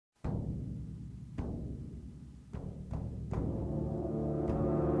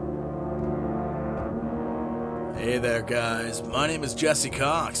Hey there guys, my name is Jesse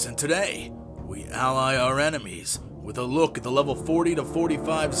Cox, and today, we ally our enemies with a look at the level 40 to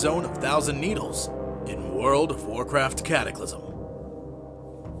 45 zone of Thousand Needles in World of Warcraft Cataclysm.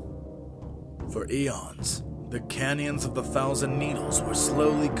 For eons, the canyons of the Thousand Needles were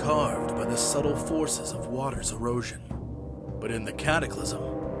slowly carved by the subtle forces of water's erosion. But in the Cataclysm,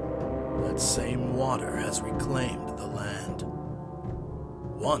 that same water has reclaimed the land.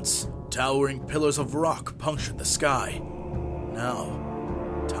 Once, towering pillars of rock punctured the sky.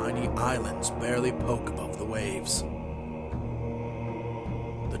 Now, tiny islands barely poke above the waves.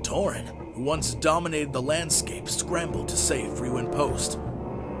 The Tauren, who once dominated the landscape, scrambled to save Freewind Post.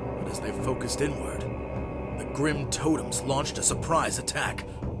 But as they focused inward, the grim totems launched a surprise attack,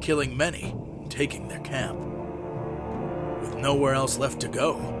 killing many and taking their camp. With nowhere else left to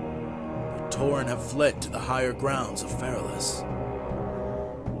go, the Tauren have fled to the higher grounds of Feralis.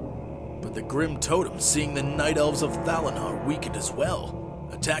 But the grim totems, seeing the Night Elves of Thalanar weakened as well,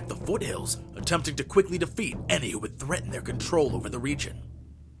 attacked the foothills, attempting to quickly defeat any who would threaten their control over the region.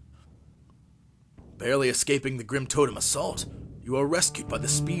 Barely escaping the grim totem assault, you are rescued by the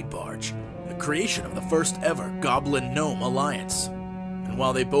Speed Barge, the creation of the first ever Goblin-Gnome alliance. And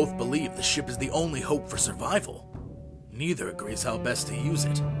while they both believe the ship is the only hope for survival, neither agrees how best to use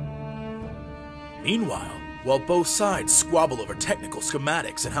it. Meanwhile, while both sides squabble over technical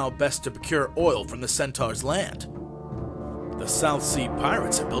schematics and how best to procure oil from the Centaur's land, the South Sea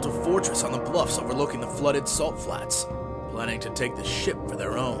pirates have built a fortress on the bluffs overlooking the flooded salt flats, planning to take the ship for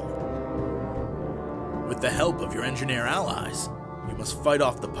their own. With the help of your engineer allies, you must fight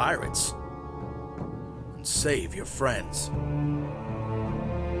off the pirates and save your friends.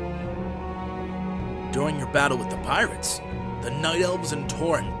 During your battle with the pirates, the Night Elves and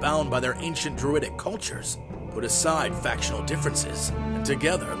Tauren, bound by their ancient druidic cultures, put aside factional differences and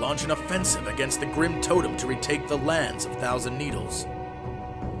together launch an offensive against the Grim Totem to retake the lands of Thousand Needles.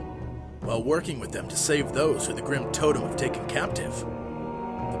 While working with them to save those who the Grim Totem have taken captive,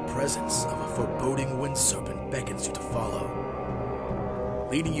 the presence of a foreboding wind serpent beckons you to follow,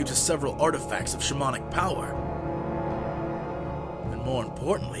 leading you to several artifacts of shamanic power, and more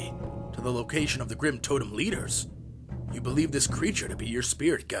importantly, to the location of the Grim Totem leaders. You believe this creature to be your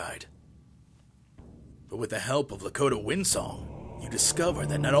spirit guide. But with the help of Lakota Windsong, you discover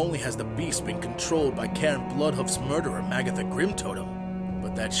that not only has the beast been controlled by Karen Bloodhoof's murderer Magatha Grimtotem,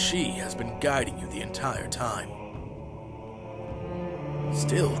 but that she has been guiding you the entire time.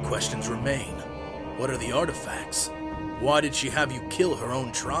 Still, questions remain. What are the artifacts? Why did she have you kill her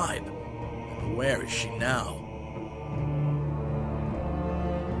own tribe? And where is she now?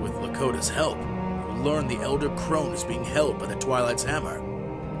 With Lakota's help, you learn the Elder Crone is being held by the Twilight's Hammer.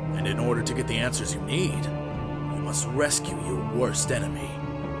 And in order to get the answers you need, you must rescue your worst enemy.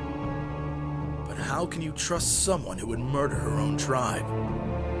 But how can you trust someone who would murder her own tribe?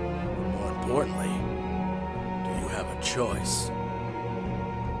 And more importantly, do you have a choice?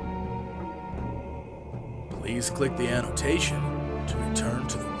 Please click the annotation to return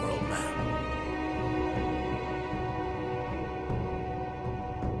to the